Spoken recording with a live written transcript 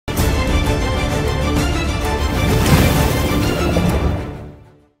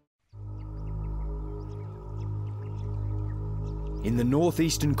the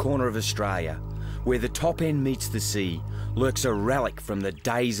northeastern corner of Australia, where the top end meets the sea, lurks a relic from the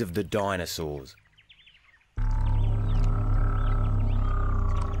days of the dinosaurs.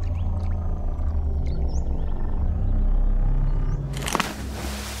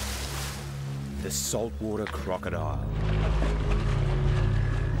 The saltwater crocodile.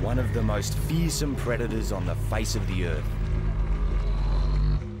 One of the most fearsome predators on the face of the earth.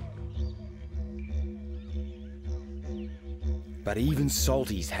 But even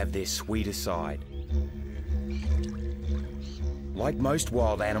salties have their sweeter side. Like most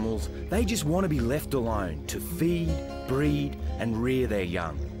wild animals, they just want to be left alone to feed, breed, and rear their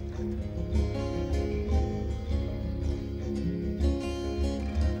young.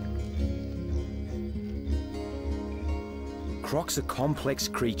 Crocs are complex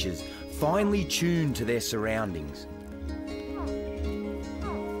creatures, finely tuned to their surroundings.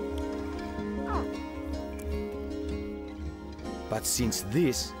 But since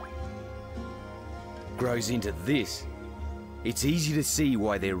this grows into this, it's easy to see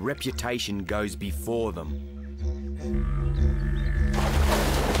why their reputation goes before them.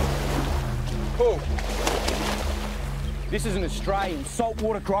 Oh, this is an Australian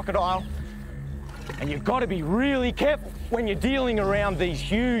saltwater crocodile, and you've got to be really careful when you're dealing around these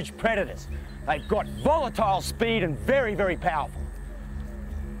huge predators. They've got volatile speed and very, very powerful.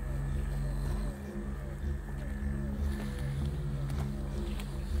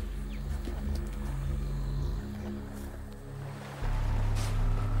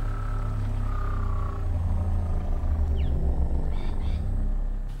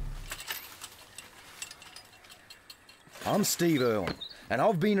 I'm Steve Irwin, and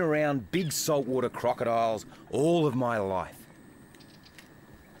I've been around big saltwater crocodiles all of my life.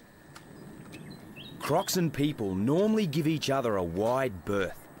 Crocs and people normally give each other a wide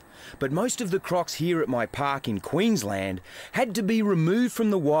berth, but most of the crocs here at my park in Queensland had to be removed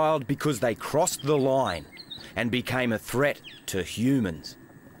from the wild because they crossed the line and became a threat to humans.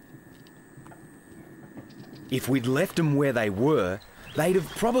 If we'd left them where they were, they'd have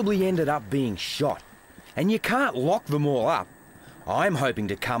probably ended up being shot. And you can't lock them all up. I'm hoping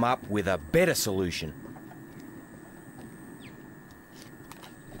to come up with a better solution.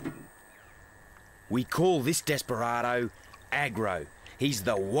 We call this desperado Agro. He's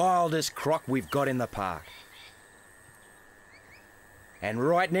the wildest croc we've got in the park. And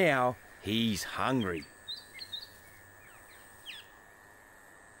right now, he's hungry.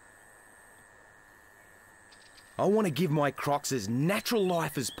 I want to give my crocs as natural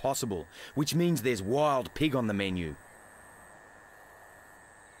life as possible, which means there's wild pig on the menu.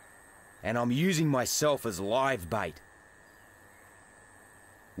 And I'm using myself as live bait.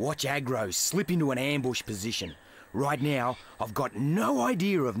 Watch Agro slip into an ambush position. Right now, I've got no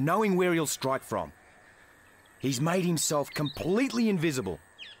idea of knowing where he'll strike from. He's made himself completely invisible.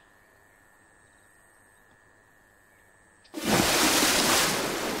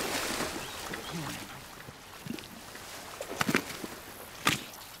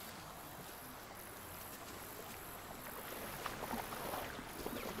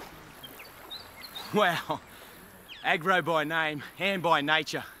 Wow, Agro by name and by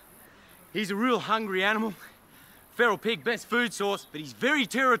nature. He's a real hungry animal. Feral pig, best food source, but he's very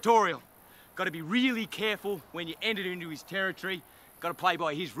territorial. Got to be really careful when you enter into his territory. Got to play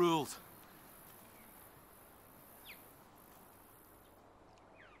by his rules.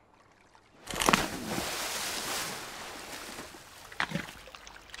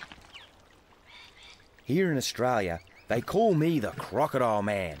 Here in Australia, they call me the Crocodile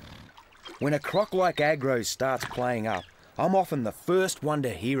Man. When a croc like Agro starts playing up, I'm often the first one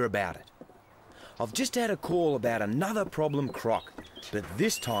to hear about it. I've just had a call about another problem croc, but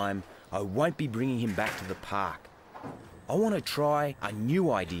this time I won't be bringing him back to the park. I want to try a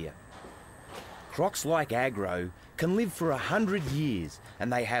new idea. Crocs like Agro can live for 100 years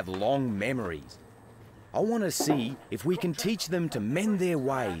and they have long memories. I want to see if we can teach them to mend their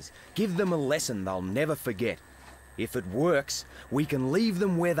ways, give them a lesson they'll never forget. If it works, we can leave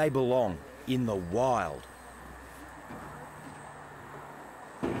them where they belong, in the wild.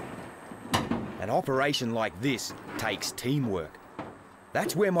 An operation like this takes teamwork.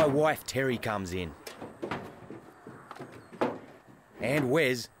 That's where my wife Terry comes in. And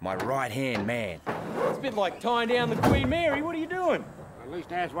Wes, my right-hand man. It's a bit like tying down the Queen Mary. What are you doing? At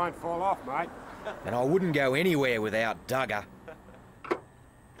least ours won't fall off, mate. And I wouldn't go anywhere without Duggar.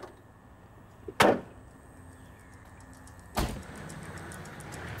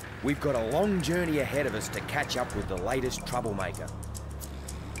 We've got a long journey ahead of us to catch up with the latest troublemaker.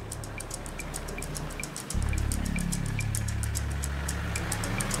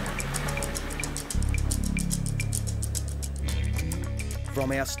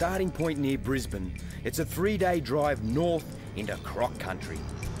 From our starting point near Brisbane, it's a 3-day drive north into Croc country.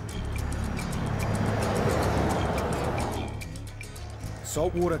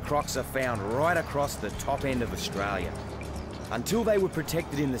 Saltwater crocs are found right across the top end of Australia. Until they were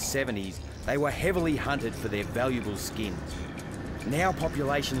protected in the 70s, they were heavily hunted for their valuable skins. Now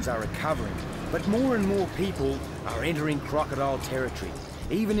populations are recovering, but more and more people are entering crocodile territory,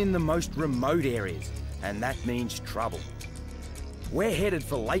 even in the most remote areas, and that means trouble. We're headed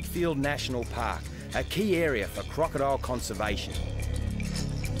for Lakefield National Park, a key area for crocodile conservation.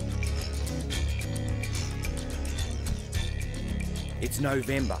 It's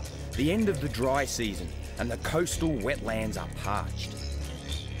November, the end of the dry season, and the coastal wetlands are parched.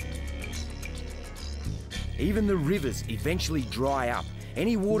 Even the rivers eventually dry up.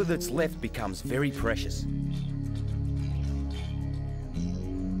 Any water that's left becomes very precious.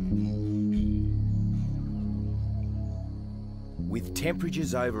 With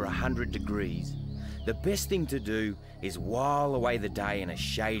temperatures over 100 degrees, the best thing to do is while away the day in a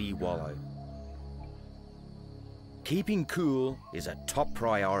shady wallow. Keeping cool is a top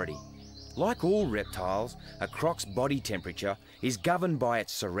priority. Like all reptiles, a croc's body temperature is governed by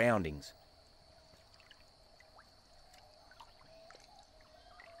its surroundings.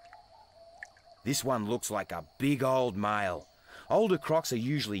 This one looks like a big old male. Older crocs are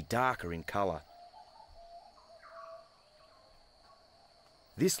usually darker in colour.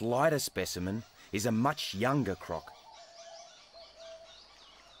 This lighter specimen is a much younger croc.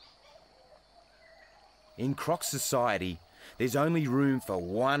 In croc society, there's only room for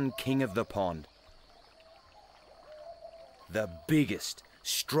one king of the pond. The biggest,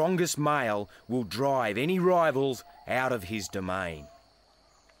 strongest male will drive any rivals out of his domain.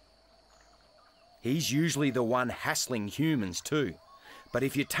 He's usually the one hassling humans too, but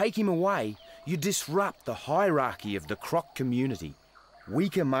if you take him away, you disrupt the hierarchy of the croc community.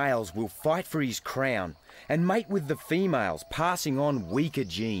 Weaker males will fight for his crown and mate with the females, passing on weaker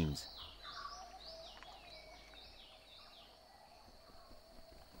genes.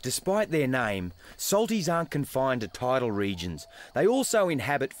 Despite their name, salties aren't confined to tidal regions. They also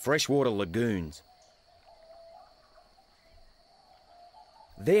inhabit freshwater lagoons.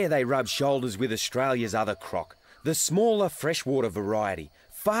 There they rub shoulders with Australia's other croc, the smaller freshwater variety,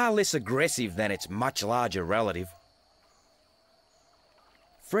 far less aggressive than its much larger relative.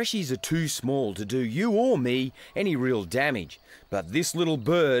 Freshies are too small to do you or me any real damage, but this little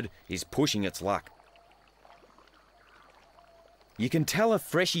bird is pushing its luck. You can tell a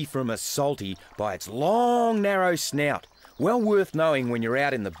freshie from a salty by its long, narrow snout, well worth knowing when you're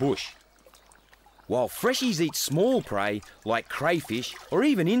out in the bush. While freshies eat small prey like crayfish or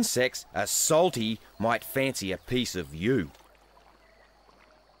even insects, a salty might fancy a piece of you.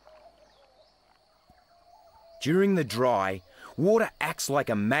 During the dry, water acts like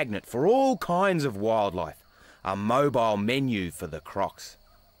a magnet for all kinds of wildlife, a mobile menu for the crocs.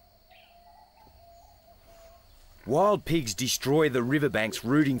 Wild pigs destroy the riverbanks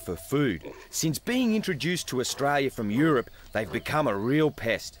rooting for food. Since being introduced to Australia from Europe, they've become a real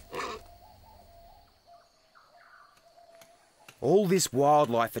pest. All this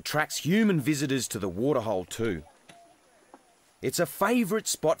wildlife attracts human visitors to the waterhole too. It's a favourite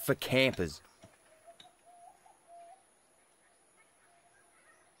spot for campers.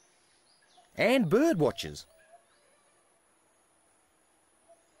 And bird watchers.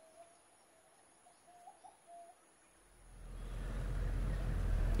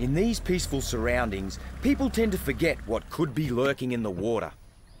 In these peaceful surroundings, people tend to forget what could be lurking in the water.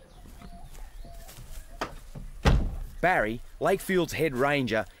 Barry, Lakefield's head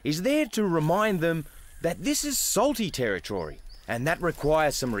ranger, is there to remind them that this is salty territory, and that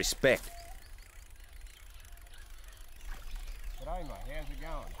requires some respect. G'day, mate. How's it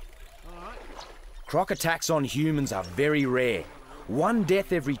going? All right. Croc attacks on humans are very rare. One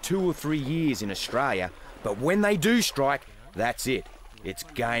death every 2 or 3 years in Australia, but when they do strike, that's it. It's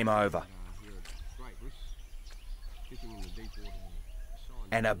game over.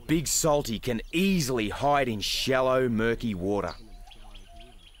 And a big salty can easily hide in shallow, murky water.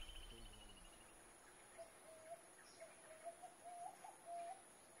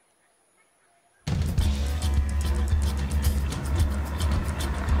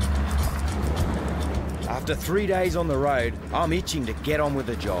 After 3 days on the road, I'm itching to get on with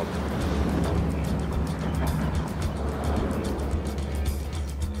the job.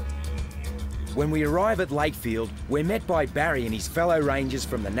 When we arrive at Lakefield, we're met by Barry and his fellow rangers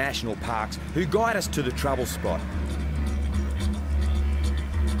from the national parks who guide us to the trouble spot.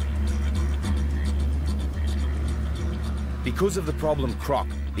 Because of the problem croc,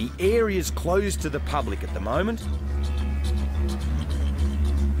 the area's closed to the public at the moment.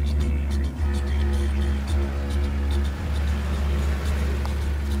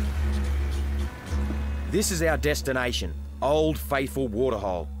 This is our destination, Old Faithful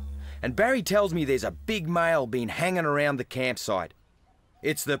Waterhole. And Barry tells me there's a big male been hanging around the campsite.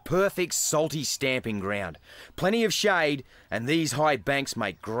 It's the perfect salty stamping ground. Plenty of shade, and these high banks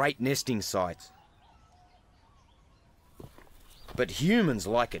make great nesting sites. But humans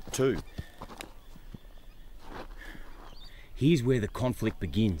like it too. Here's where the conflict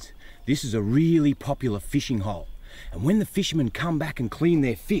begins. This is a really popular fishing hole. And when the fishermen come back and clean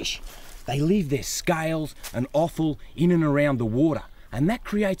their fish, they leave their scales and offal in and around the water, and that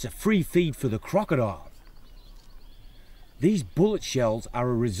creates a free feed for the crocodile. These bullet shells are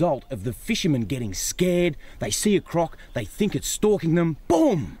a result of the fishermen getting scared. They see a croc, they think it's stalking them,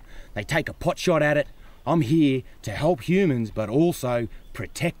 boom! They take a pot shot at it. I'm here to help humans, but also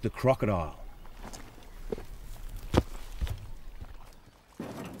protect the crocodile.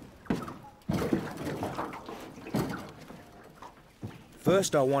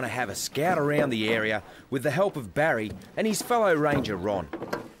 First, I want to have a scout around the area with the help of Barry and his fellow ranger, Ron.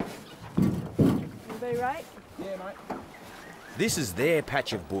 Everybody right? Yeah, mate. This is their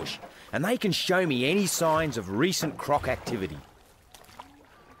patch of bush, and they can show me any signs of recent croc activity.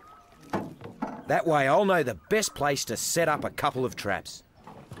 That way I'll know the best place to set up a couple of traps.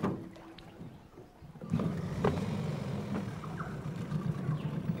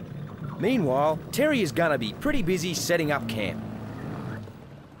 Meanwhile, Terry is going to be pretty busy setting up camp.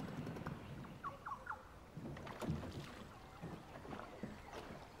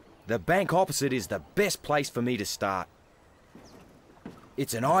 The bank opposite is the best place for me to start.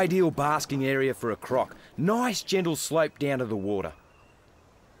 It's an ideal basking area for a croc. Nice gentle slope down to the water.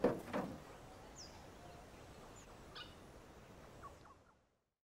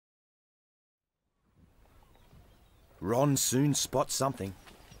 Ron soon spots something.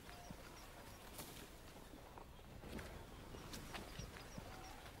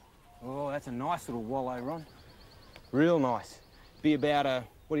 Oh, that's a nice little wallow, Ron. Real nice. Be about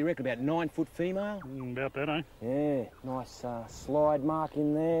what do you reckon, about 9 foot female? About that, eh? Yeah, nice slide mark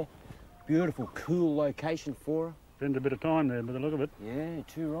in there. Beautiful, cool location for her. Spends a bit of time there by the look of it. Yeah,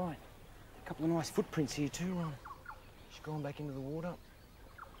 too right. A couple of nice footprints here too, Ron. She's gone back into the water.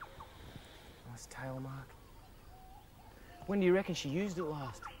 Nice tail mark. When do you reckon she used it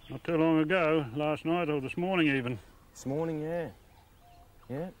last? Not too long ago, last night or this morning even. This morning, yeah.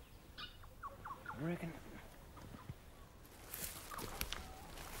 Yeah. I reckon.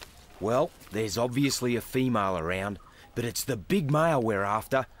 Well, there's obviously a female around, but it's the big male we're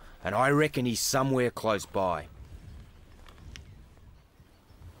after, and I reckon he's somewhere close by.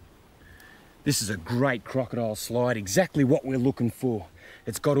 This is a great crocodile slide, exactly what we're looking for.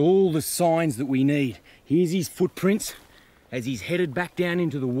 It's got all the signs that we need. Here's his footprints. As he's headed back down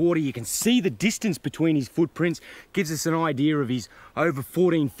into the water, you can see the distance between his footprints. Gives us an idea of he's over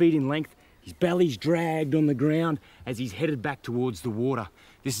 14 feet in length. His belly's dragged on the ground as he's headed back towards the water.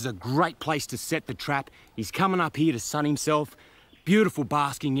 This is a great place to set the trap. He's coming up here to sun himself. Beautiful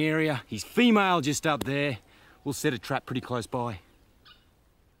basking area. He's female just up there. We'll set a trap pretty close by.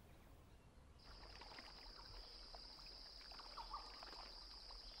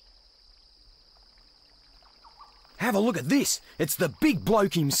 Have a look at this. It's the big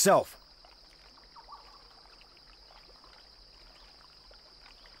bloke himself.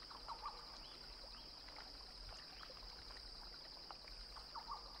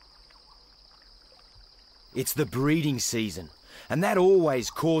 It's the breeding season, and that always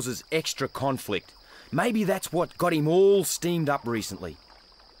causes extra conflict. Maybe that's what got him all steamed up recently.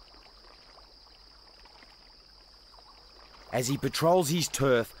 As he patrols his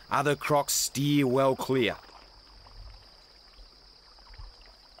turf, other crocs steer well clear.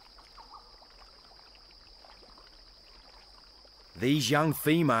 These young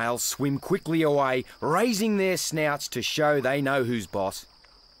females swim quickly away, raising their snouts to show they know who's boss.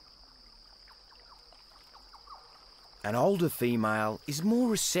 An older female is more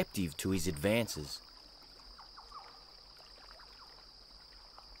receptive to his advances.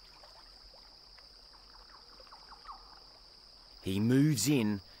 He moves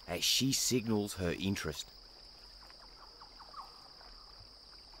in as she signals her interest.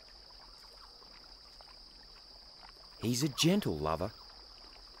 He's a gentle lover.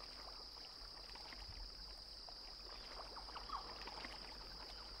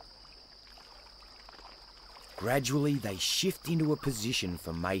 Gradually, they shift into a position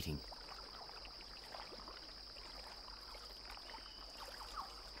for mating.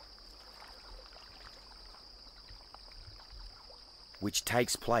 Which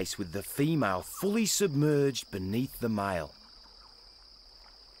takes place with the female fully submerged beneath the male.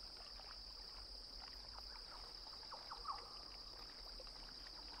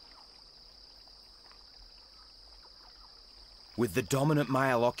 With the dominant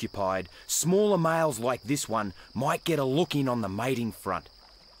male occupied, smaller males like this one might get a look in on the mating front.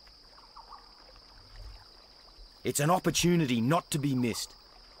 It's an opportunity not to be missed.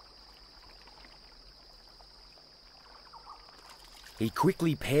 He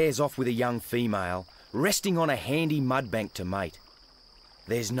quickly pairs off with a young female, resting on a handy mudbank to mate.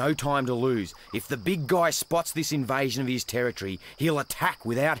 There's no time to lose. If the big guy spots this invasion of his territory, he'll attack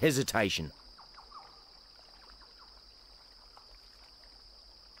without hesitation.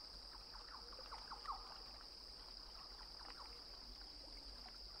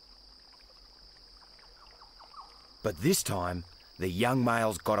 But this time, the young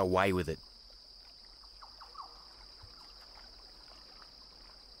male's got away with it.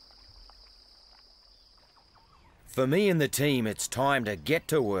 For me and the team, it's time to get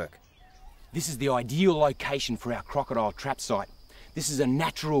to work. This is the ideal location for our crocodile trap site. This is a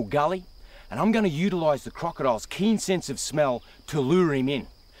natural gully, and I'm going to utilise the crocodile's keen sense of smell to lure him in.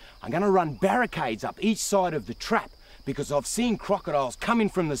 I'm going to run barricades up each side of the trap because I've seen crocodiles come in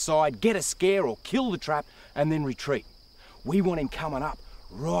from the side, get a scare or kill the trap, and then retreat. We want him coming up,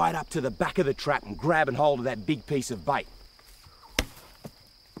 right up to the back of the trap and grabbing hold of that big piece of bait.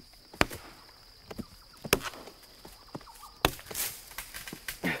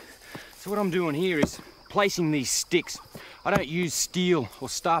 So what I'm doing here is placing these sticks. I don't use steel or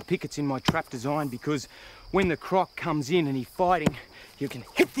star pickets in my trap design because when the croc comes in and he's fighting, you can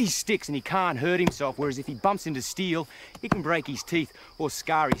hit these sticks and he can't hurt himself, whereas if he bumps into steel, he can break his teeth or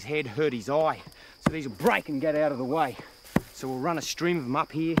scar his head, hurt his eye. So these will break and get out of the way. So we'll run a stream of them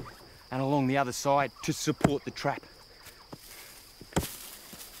up here and along the other side to support the trap.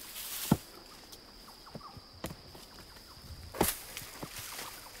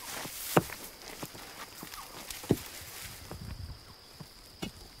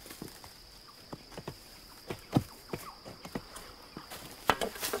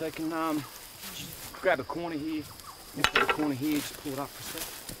 So you can just grab a corner here, lift the corner here, just pull it up for a sec.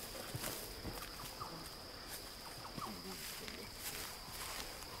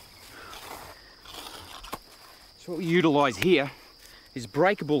 So what we utilise here is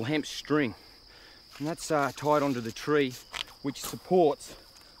breakable hemp string, and that's tied onto the tree, which supports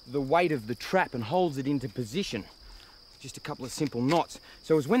the weight of the trap and holds it into position. Just a couple of simple knots.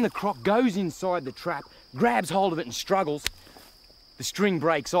 So as when the croc goes inside the trap, grabs hold of it and struggles, the string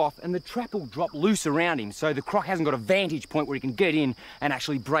breaks off and the trap will drop loose around him, so the croc hasn't got a vantage point where he can get in and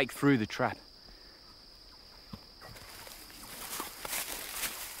actually break through the trap.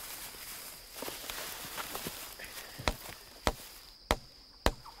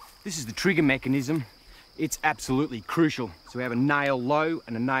 This is the trigger mechanism. It's absolutely crucial. So we have a nail low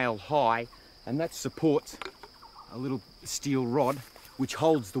and a nail high, and that supports a little steel rod which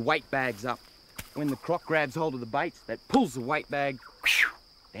holds the weight bags up. When the croc grabs hold of the baits, that pulls the weight bag, whew,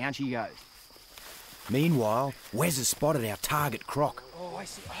 down she goes. Meanwhile, Wes has spotted our target croc. Oh, I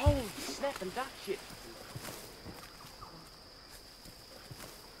see. Holy snap and duck shit.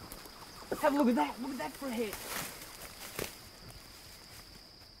 Have a look at that. Look at that for a head.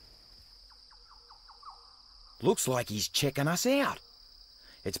 Looks like he's checking us out.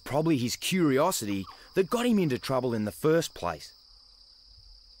 It's probably his curiosity that got him into trouble in the first place.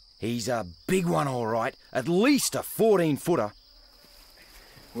 He's a big one, all right, at least a 14-footer.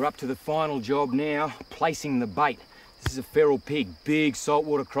 We're up to the final job now, placing the bait. This is a feral pig. Big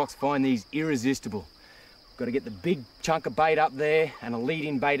saltwater crocs find these irresistible. Got to get the big chunk of bait up there and a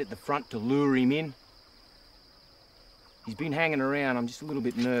lead-in bait at the front to lure him in. He's been hanging around. I'm just a little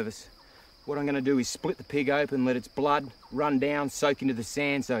bit nervous. What I'm going to do is split the pig open, let its blood run down, soak into the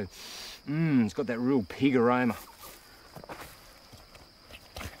sand, so it's got that real pig aroma.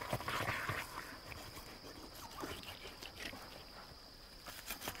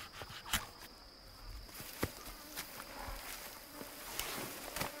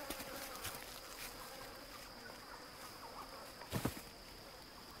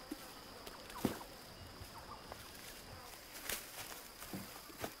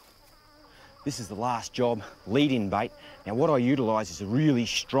 This is the last job, lead-in bait. Now what I utilise is a really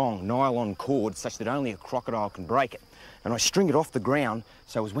strong nylon cord such that only a crocodile can break it. And I string it off the ground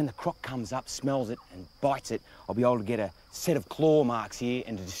so as when the croc comes up, smells it and bites it, I'll be able to get a set of claw marks here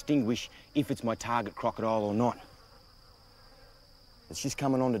and to distinguish if it's my target crocodile or not. It's just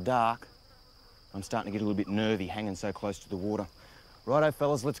coming on to dark. I'm starting to get a little bit nervy hanging so close to the water. Righto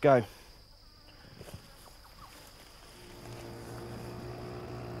fellas, let's go.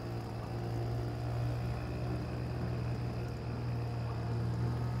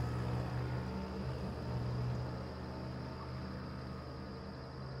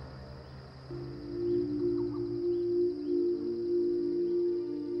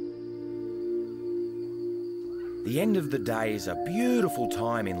 The end of the day is a beautiful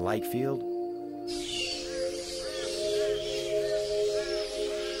time in Lakefield.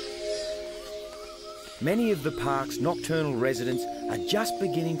 Many of the park's nocturnal residents are just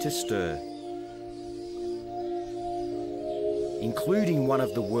beginning to stir, including one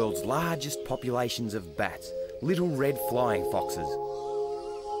of the world's largest populations of bats, little red flying foxes.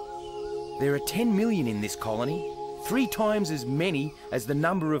 There are 10 million in this colony, 3 times as many as the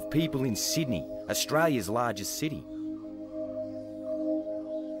number of people in Sydney, Australia's largest city.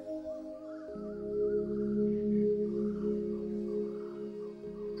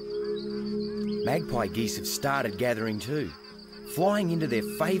 Magpie geese have started gathering too, flying into their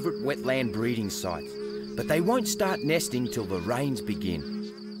favourite wetland breeding sites, but they won't start nesting till the rains begin.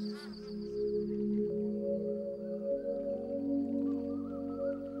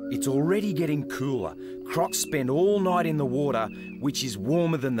 It's already getting cooler. Crocs spend all night in the water, which is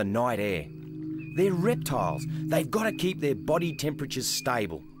warmer than the night air. They're reptiles. They've got to keep their body temperatures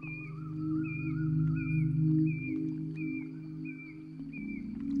stable.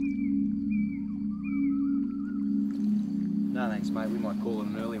 No thanks, mate. We might call it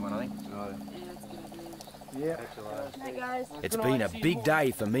an early one, I think. Right. Yeah. Hey guys. It's been a big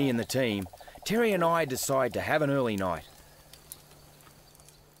day for me and the team. Terry and I decide to have an early night.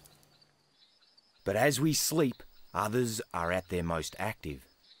 But as we sleep, others are at their most active.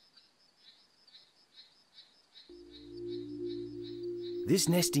 This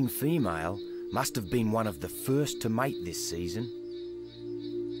nesting female must have been one of the first to mate this season.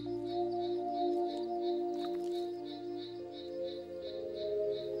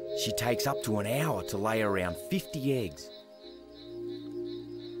 She takes up to an hour to lay around 50 eggs.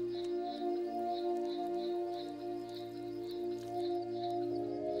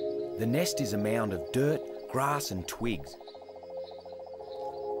 The nest is a mound of dirt, grass and twigs,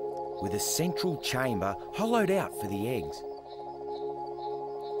 with a central chamber hollowed out for the eggs.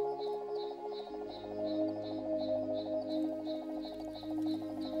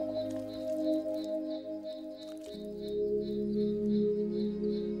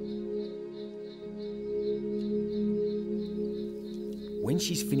 When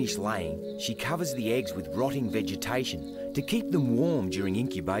she's finished laying, she covers the eggs with rotting vegetation to keep them warm during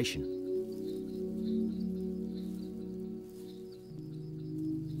incubation.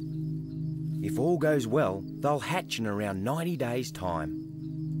 If all goes well, they'll hatch in around 90 days' time.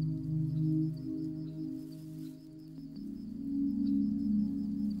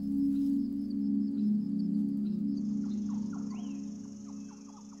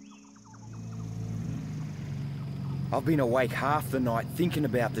 I've been awake half the night thinking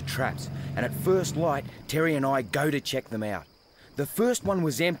about the traps, and at first light, Terry and I go to check them out. The first one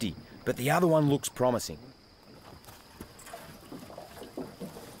was empty, but the other one looks promising.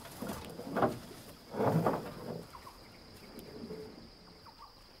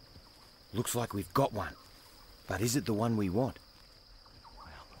 Looks like we've got one, but is it the one we want?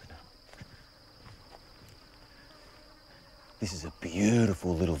 This is a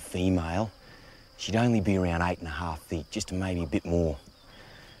beautiful little female. She'd only be around 8.5 feet, just maybe a bit more.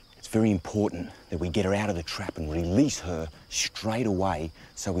 It's very important that we get her out of the trap and release her straight away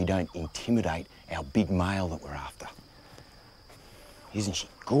so we don't intimidate our big male that we're after. Isn't she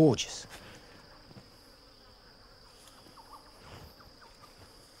gorgeous?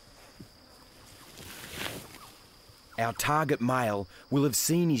 Our target male will have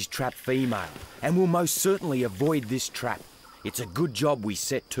seen his trapped female and will most certainly avoid this trap. It's a good job we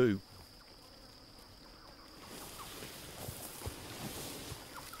set too.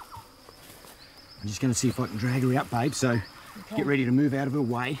 I'm just going to see if I can drag her out, babe, so get ready to move out of her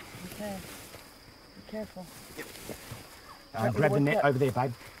way. Okay. Be careful. Grab the net over there,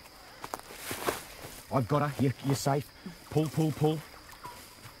 babe. I've got her. You're safe. Pull, pull, pull.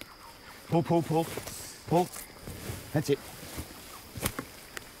 Pull, pull, pull. Pull. That's it.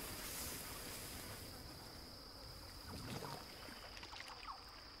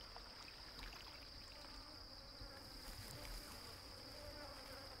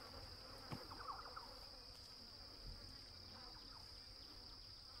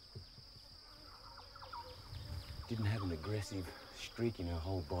 Didn't have an aggressive streak in her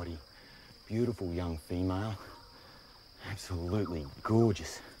whole body. Beautiful young female. Absolutely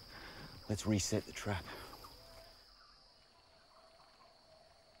gorgeous. Let's reset the trap.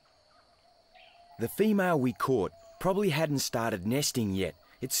 The female we caught probably hadn't started nesting yet.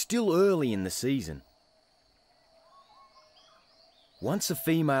 It's still early in the season. Once a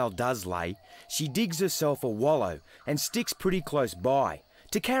female does lay, she digs herself a wallow and sticks pretty close by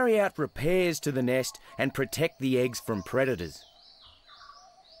to carry out repairs to the nest and protect the eggs from predators.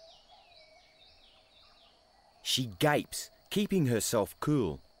 She gapes, keeping herself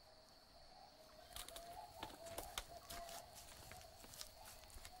cool.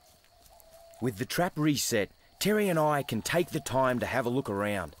 With the trap reset, Terry and I can take the time to have a look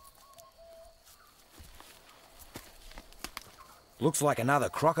around. Looks like another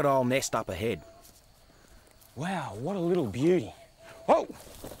crocodile nest up ahead. Wow, what a little beauty. Oh!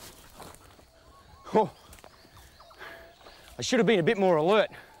 Oh! I should have been a bit more alert.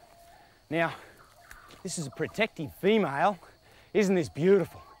 Now, this is a protective female. Isn't this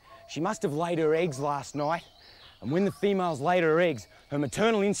beautiful? She must have laid her eggs last night, and when the female's laid her eggs, her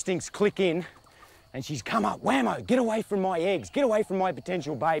maternal instincts click in, and she's come up, whammo, get away from my eggs, get away from my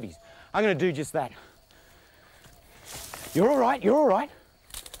potential babies. I'm gonna do just that. You're all right, you're all right.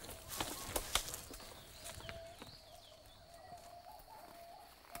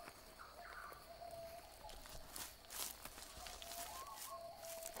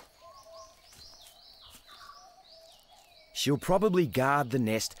 She'll probably guard the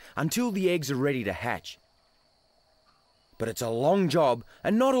nest until the eggs are ready to hatch. But it's a long job,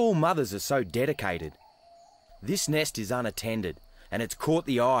 and not all mothers are so dedicated. This nest is unattended, and it's caught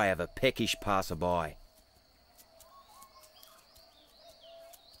the eye of a peckish passerby.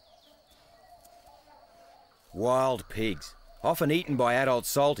 Wild pigs, often eaten by adult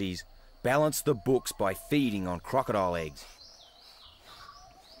salties, balance the books by feeding on crocodile eggs.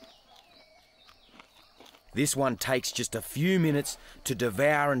 This one takes just a few minutes to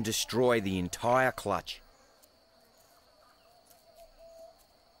devour and destroy the entire clutch.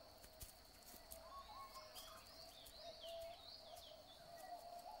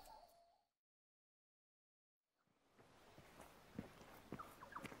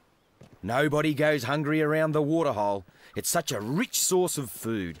 Nobody goes hungry around the waterhole. It's such a rich source of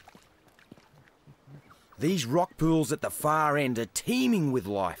food. These rock pools at the far end are teeming with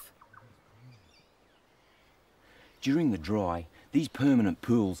life. During the dry, these permanent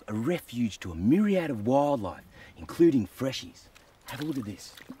pools are refuge to a myriad of wildlife, including freshies. Have a look at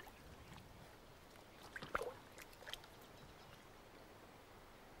this.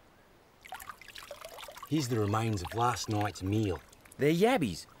 Here's the remains of last night's meal. They're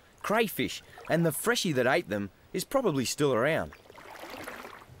yabbies, crayfish, and the freshie that ate them is probably still around.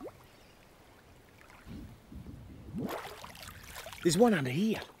 There's one under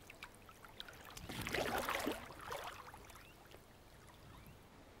here.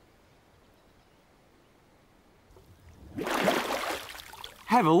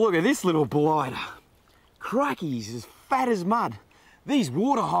 Have a look at this little blighter. Crikey, he's as fat as mud. These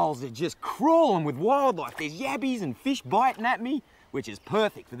waterholes are just crawling with wildlife. There's yabbies and fish biting at me, which is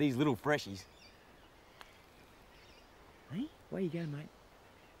perfect for these little freshies. Hey, where you going, mate?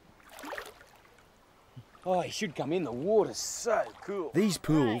 Oh, he should come in. The water's so cool. These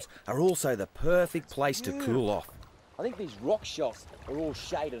pools are also the perfect place to cool off. I think these rock shelves are all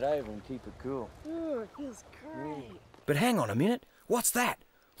shaded over and keep it cool. Ooh, it feels great. But hang on a minute, what's that?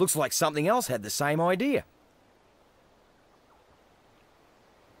 Looks like something else had the same idea.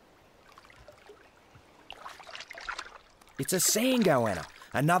 It's a sand goanna,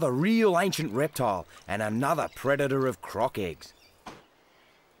 another real ancient reptile and another predator of croc eggs.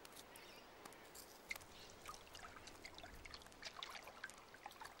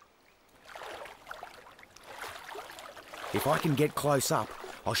 If I can get close up,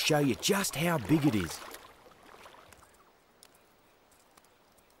 I'll show you just how big it is.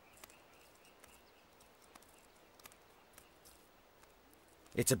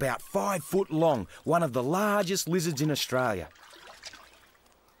 It's about 5 foot long, one of the largest lizards in Australia.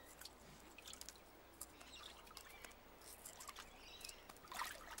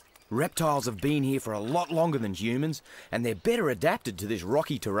 Reptiles have been here for a lot longer than humans, and they're better adapted to this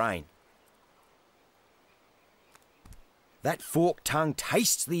rocky terrain. That forked tongue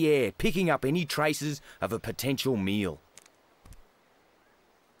tastes the air, picking up any traces of a potential meal.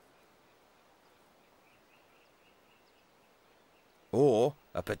 Or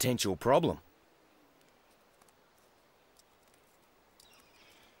a potential problem.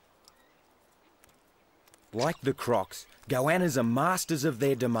 Like the Crocs, goannas are masters of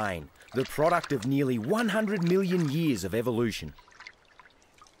their domain, the product of nearly 100 million years of evolution.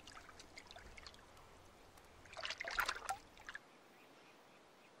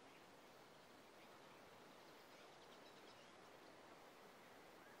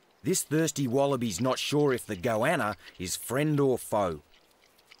 This thirsty wallaby's not sure if the goanna is friend or foe.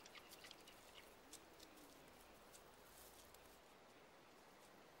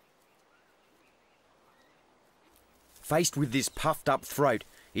 Faced with this puffed up throat,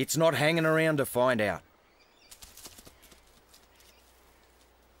 it's not hanging around to find out.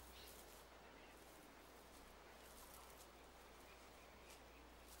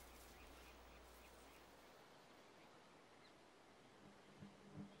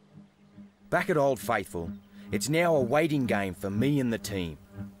 Back at Old Faithful, it's now a waiting game for me and the team.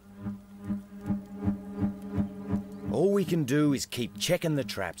 All we can do is keep checking the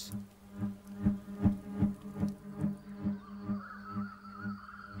traps.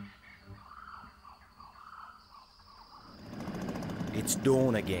 It's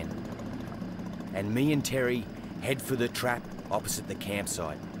dawn again, and me and Terry head for the trap opposite the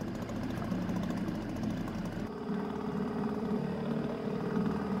campsite.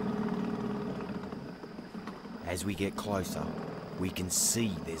 As we get closer, we can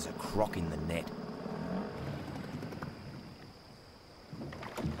see there's a croc in the net.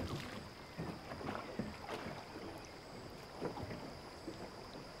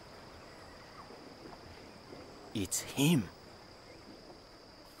 It's him.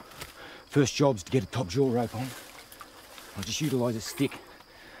 First job's to get a top jaw rope on. I'll just utilise a stick.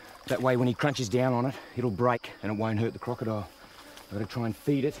 That way when he crunches down on it, it'll break and it won't hurt the crocodile. I've got to try and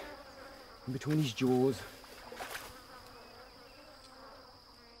feed it in between his jaws.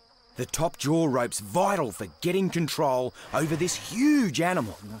 The top jaw rope's vital for getting control over this huge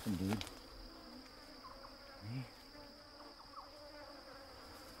animal. Nothing, dude.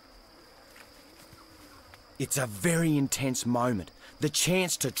 It's a very intense moment. The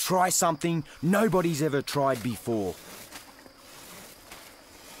chance to try something nobody's ever tried before.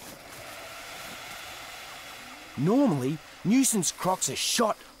 Normally, nuisance crocs are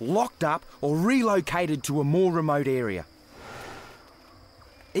shot, locked up, or relocated to a more remote area.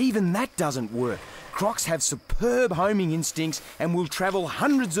 Even that doesn't work. Crocs have superb homing instincts and will travel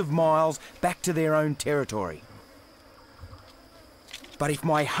hundreds of miles back to their own territory. But if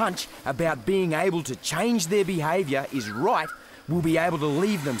my hunch about being able to change their behaviour is right, we'll be able to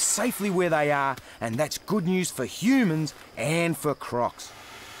leave them safely where they are, and that's good news for humans and for crocs.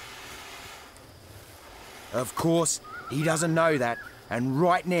 Of course, he doesn't know that, and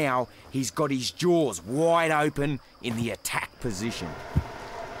right now he's got his jaws wide open in the attack position.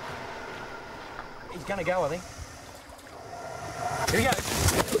 He's gonna go, I think. Here we go.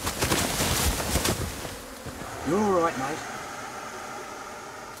 You're all right, mate.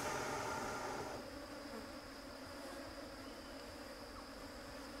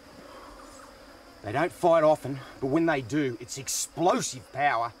 They don't fight often, but when they do, it's explosive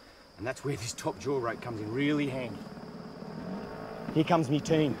power, and that's where this top jaw rope comes in really handy. Here comes me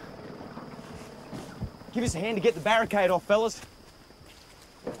team. Give us a hand to get the barricade off, fellas.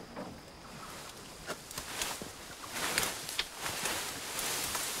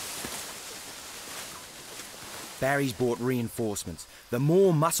 Barry's brought reinforcements. The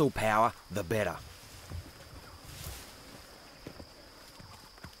more muscle power, the better.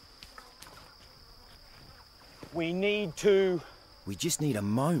 We need to... We just need a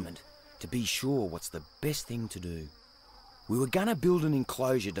moment to be sure what's the best thing to do. We were gonna build an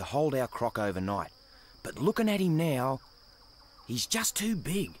enclosure to hold our croc overnight, but looking at him now, he's just too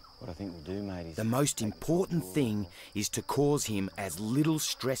big. What I think we'll do, mate, is... The most important thing is to cause him as little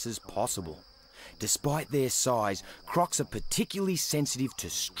stress as possible. Despite their size, crocs are particularly sensitive to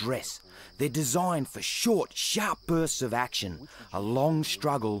stress. They're designed for short, sharp bursts of action. A long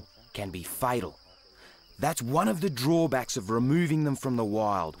struggle can be fatal. That's one of the drawbacks of removing them from the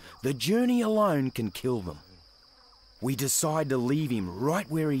wild. The journey alone can kill them. We decide to leave him right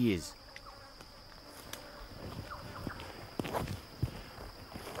where he is.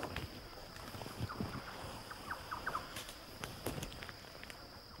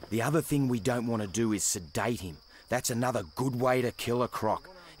 The other thing we don't want to do is sedate him. That's another good way to kill a croc.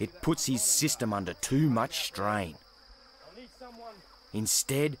 It puts his system under too much strain.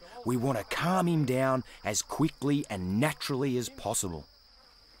 Instead, we want to calm him down as quickly and naturally as possible.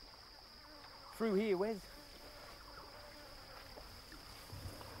 Through here, Wes.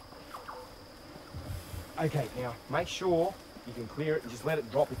 Okay, now, make sure you can clear it and just let it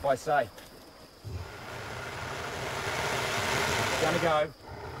drop if I say. It's gonna go.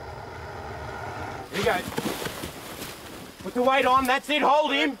 Here we go. Put the weight on, that's it,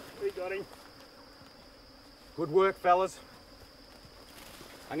 hold him. We got him. Good work, fellas.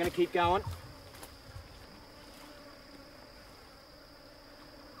 I'm gonna keep going.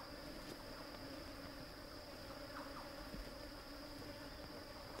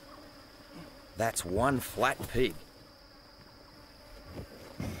 That's one flat pig.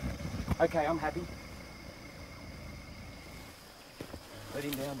 Okay, I'm happy. Let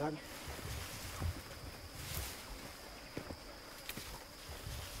him down, Doug.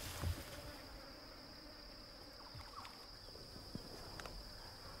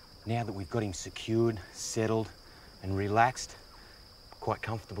 Now that we've got him secured, settled, and relaxed, quite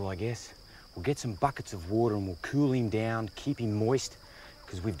comfortable, I guess, we'll get some buckets of water and we'll cool him down, keep him moist,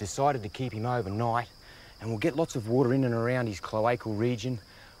 because we've decided to keep him overnight, and we'll get lots of water in and around his cloacal region,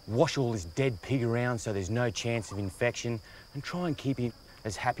 wash all this dead pig around so there's no chance of infection, and try and keep him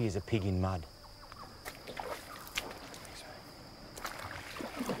as happy as a pig in mud.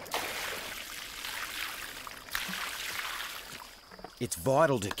 It's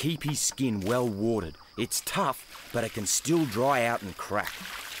vital to keep his skin well watered. It's tough, but it can still dry out and crack.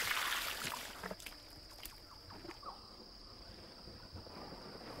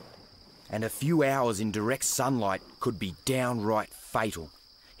 And a few hours in direct sunlight could be downright fatal.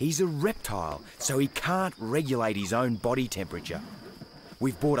 He's a reptile, so he can't regulate his own body temperature.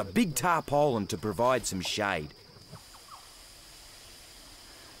 We've bought a big tarpaulin to provide some shade.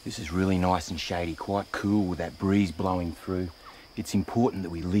 This is really nice and shady, quite cool with that breeze blowing through. It's important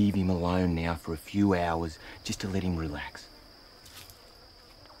that we leave him alone now for a few hours just to let him relax.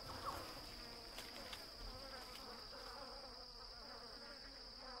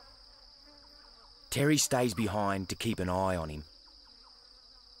 Terry stays behind to keep an eye on him.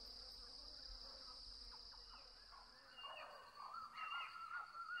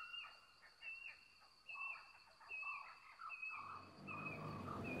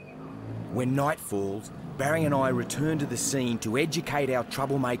 When night falls, Barry and I return to the scene to educate our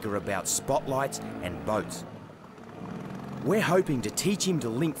troublemaker about spotlights and boats. We're hoping to teach him to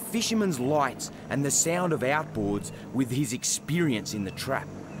link fishermen's lights and the sound of outboards with his experience in the trap.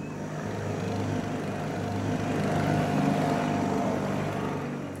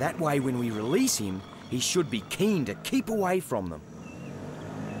 That way, when we release him, he should be keen to keep away from them.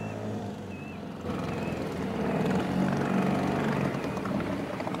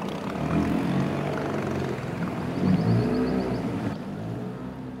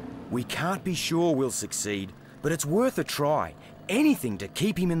 We can't be sure we'll succeed, but it's worth a try. Anything to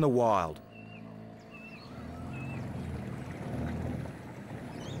keep him in the wild.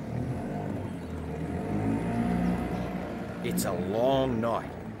 It's a long night.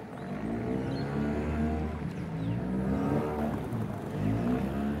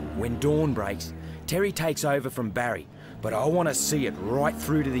 When dawn breaks, Terry takes over from Barry, but I want to see it right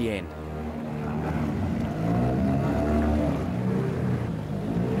through to the end.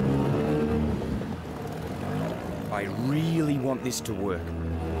 I really want this to work.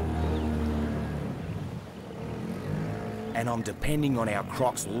 And I'm depending on our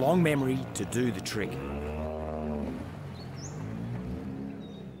Crocs' long memory to do the trick.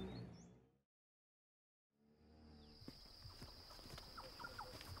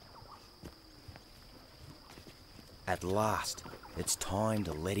 At last, it's time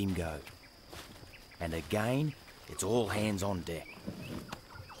to let him go. And again, it's all hands on deck.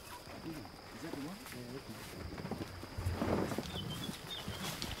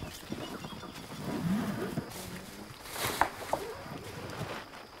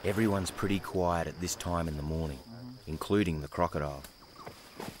 Everyone's pretty quiet at this time in the morning, including the crocodile.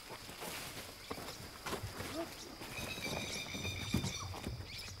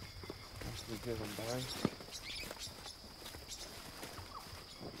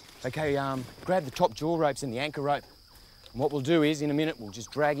 Okay, grab the top jaw ropes and the anchor rope. And what we'll do is, in a minute, we'll just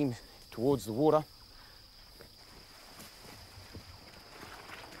drag him towards the water.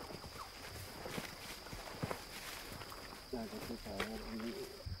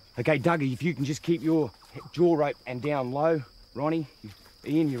 Okay, Dougie, if you can just keep your jaw rope and down low. Ronnie,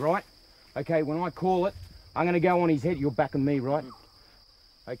 Ian, you're right. Okay, when I call it, I'm going to go on his head. You're backing me, right?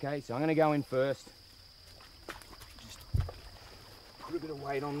 Okay, so I'm going to go in first. Just put a bit of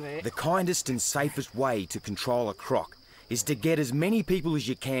weight on there. The kindest and safest way to control a croc is to get as many people as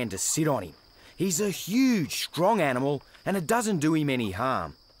you can to sit on him. He's a huge, strong animal, and it doesn't do him any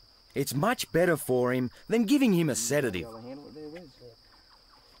harm. It's much better for him than giving him a sedative.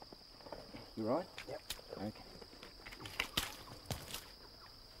 You right? Yep. Okay.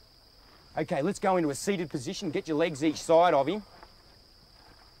 Okay, let's go into a seated position. Get your legs each side of him.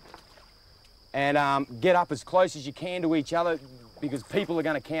 And get up as close as you can to each other because people are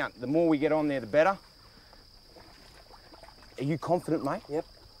going to count. The more we get on there, the better. Are you confident, mate? Yep.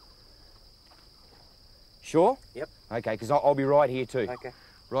 Sure? Yep. Okay, because I'll be right here too. Okay.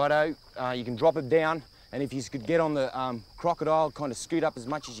 Righto, you can drop it down, and if you could get on the crocodile, kind of scoot up as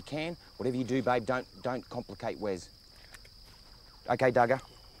much as you can. Whatever you do, babe, don't complicate Wes. Okay, Duggar.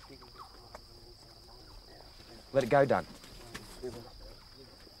 Let it go, Doug.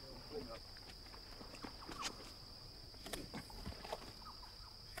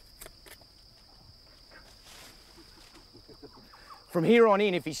 From here on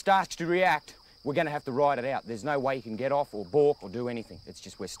in, if he starts to react, we're going to have to ride it out. There's no way he can get off or balk or do anything. It's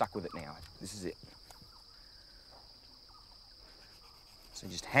just we're stuck with it now. This is it. So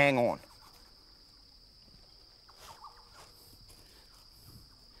just hang on.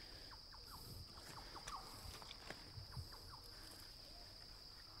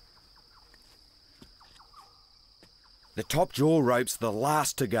 The top jaw rope's the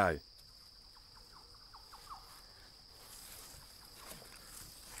last to go.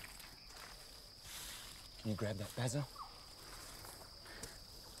 Can you grab that bazza?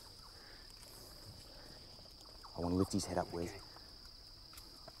 I want to lift his head up, Wes.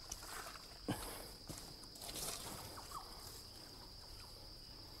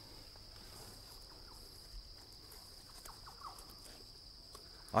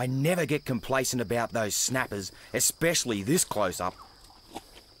 I never get complacent about those snappers, especially this close up.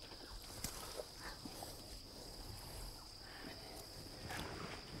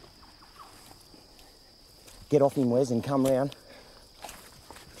 Get off him, Wes, and come round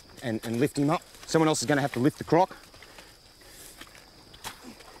and lift him up. Someone else is going to have to lift the croc.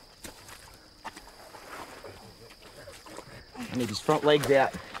 I need his front legs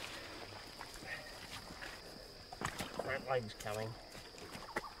out. Front legs coming.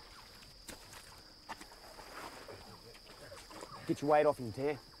 Get your weight off him,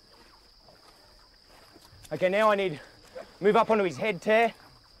 Tear. Okay, now I need move up onto his head, Tear.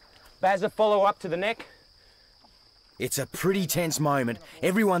 Bazza, follow up to the neck. It's a pretty tense moment.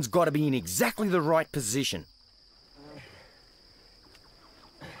 Everyone's got to be in exactly the right position.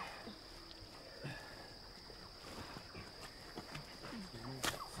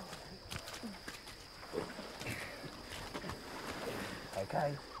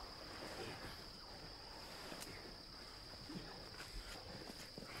 Okay.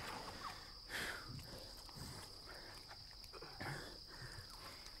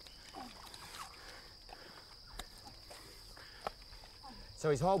 So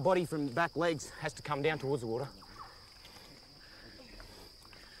his whole body from the back legs has to come down towards the water.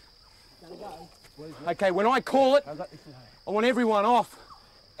 Okay, when I call it, I want everyone off,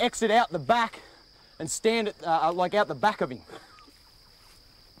 exit out the back and stand at, like out the back of him.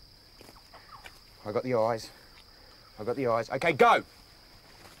 I got the eyes. I got the eyes. Okay, go.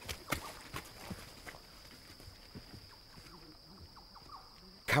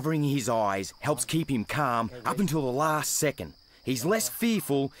 Covering his eyes helps keep him calm up until the last second. He's less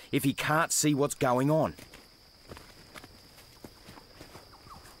fearful if he can't see what's going on.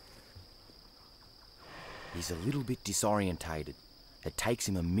 He's a little bit disorientated. It takes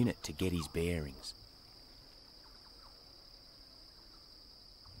him a minute to get his bearings.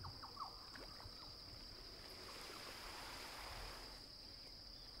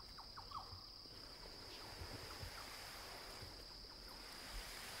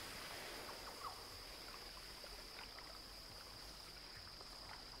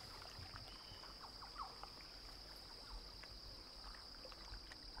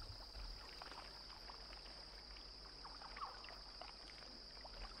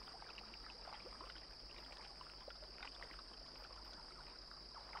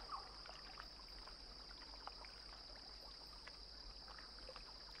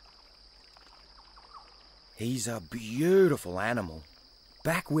 He's a beautiful animal,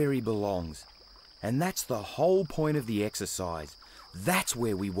 back where he belongs. And that's the whole point of the exercise. That's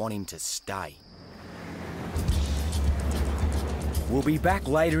where we want him to stay. We'll be back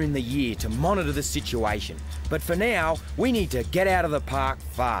later in the year to monitor the situation. But for now, we need to get out of the park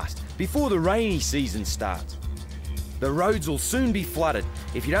fast, before the rainy season starts. The roads will soon be flooded.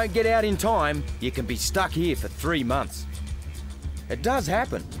 If you don't get out in time, you can be stuck here for 3 months. It does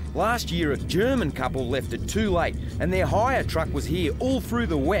happen. Last year, a German couple left it too late, and their hire truck was here all through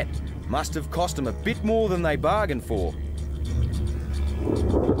the wet. Must have cost them a bit more than they bargained for.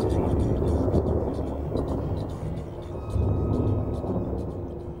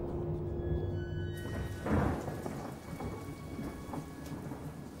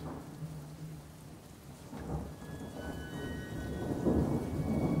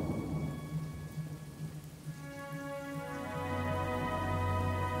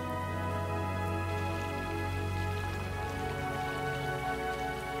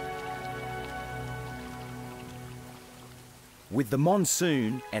 With the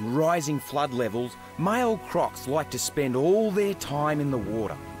monsoon and rising flood levels, male crocs like to spend all their time in the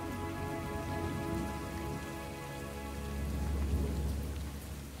water.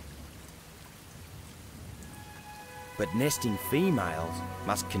 But nesting females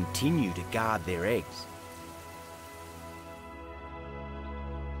must continue to guard their eggs.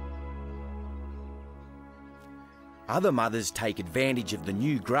 Other mothers take advantage of the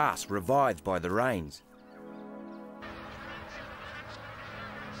new grass revived by the rains.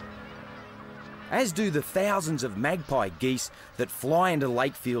 as do the thousands of magpie geese that fly into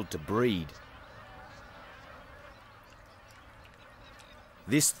Lakefield to breed.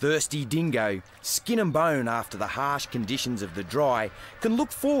 This thirsty dingo, skin and bone after the harsh conditions of the dry, can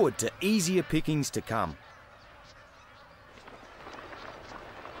look forward to easier pickings to come.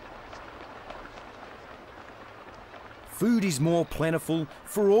 Food is more plentiful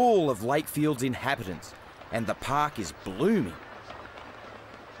for all of Lakefield's inhabitants, and the park is blooming.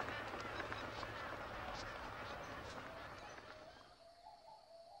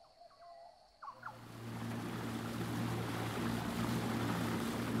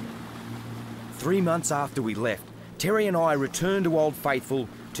 Three months after we left, Terry and I returned to Old Faithful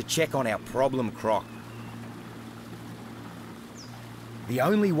to check on our problem croc. The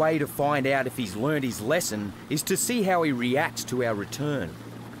only way to find out if he's learned his lesson is to see how he reacts to our return.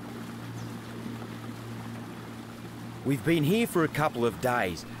 We've been here for a couple of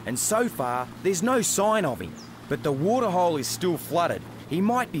days, and so far there's no sign of him, but the waterhole is still flooded. He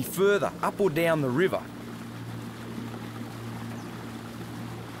might be further up or down the river.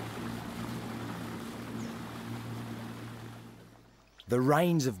 The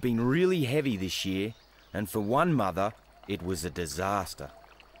rains have been really heavy this year, and for one mother, it was a disaster.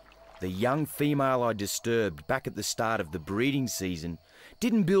 The young female I disturbed back at the start of the breeding season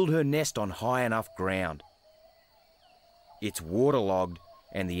didn't build her nest on high enough ground. It's waterlogged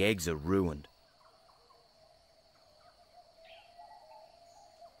and the eggs are ruined.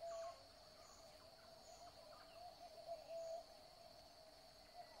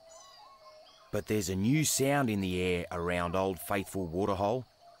 But there's a new sound in the air around Old Faithful Waterhole.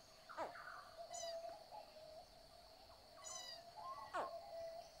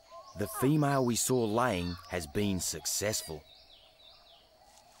 The female we saw laying has been successful.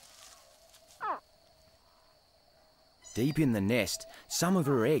 Deep in the nest, some of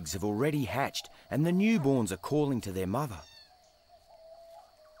her eggs have already hatched and the newborns are calling to their mother.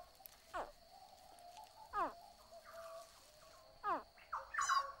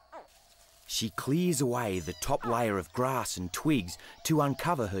 She clears away the top layer of grass and twigs to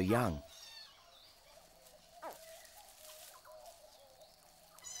uncover her young.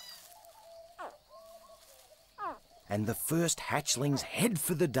 And the first hatchlings head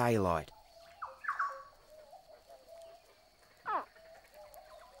for the daylight.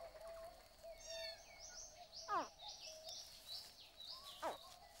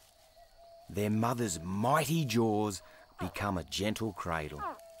 Their mother's mighty jaws become a gentle cradle.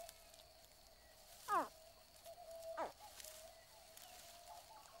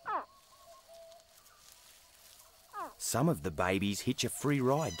 Some of the babies hitch a free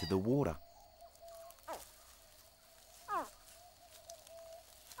ride to the water.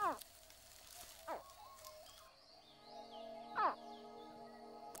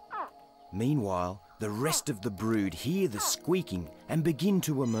 Meanwhile, the rest of the brood hear the squeaking and begin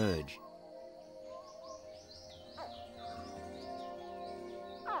to emerge.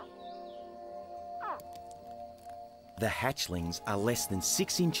 The hatchlings are less than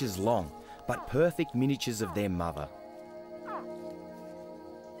 6 inches long, but perfect miniatures of their mother.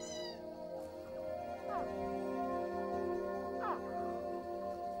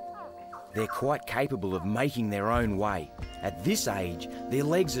 They're quite capable of making their own way. At this age, their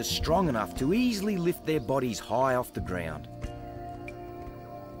legs are strong enough to easily lift their bodies high off the ground.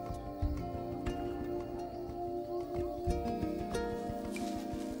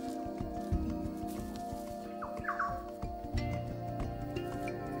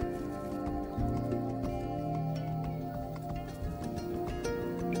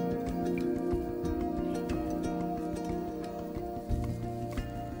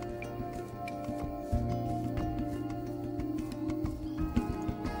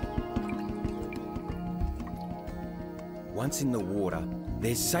 Once in the water,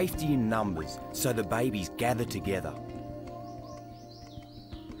 there's safety in numbers, so the babies gather together.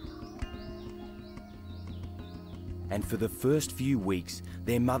 And for the first few weeks,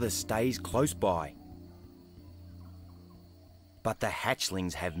 their mother stays close by. But the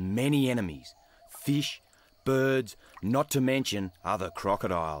hatchlings have many enemies: fish, birds, not to mention other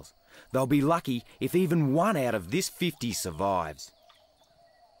crocodiles. They'll be lucky if even one out of this 50 survives.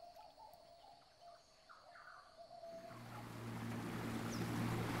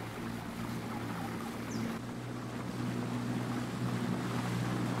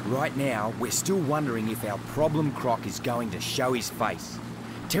 Right now, we're still wondering if our problem croc is going to show his face.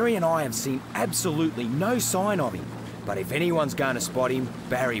 Terry and I have seen absolutely no sign of him, but if anyone's going to spot him,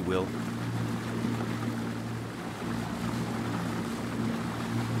 Barry will.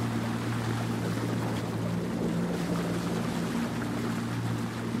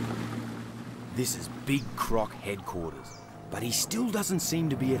 This is Big Croc headquarters, but he still doesn't seem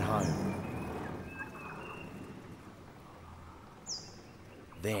to be at home.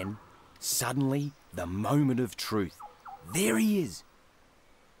 Then, suddenly, the moment of truth. There he is.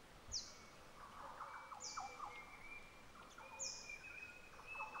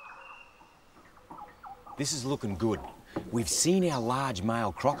 This is looking good. We've seen our large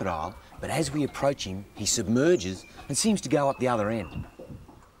male crocodile, but as we approach him, he submerges and seems to go up the other end.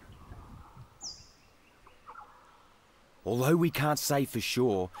 Although we can't say for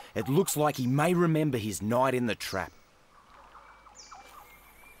sure, it looks like he may remember his night in the trap.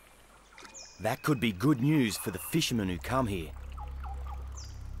 That could be good news for the fishermen who come here.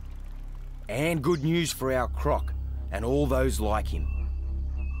 And good news for our croc and all those like him.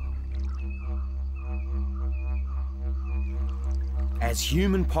 As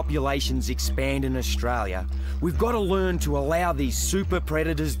human populations expand in Australia, we've got to learn to allow these super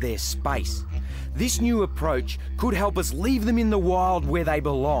predators their space. This new approach could help us leave them in the wild where they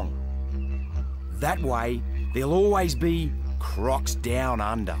belong. That way, there'll always be Crocs down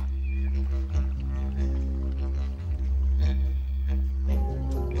under.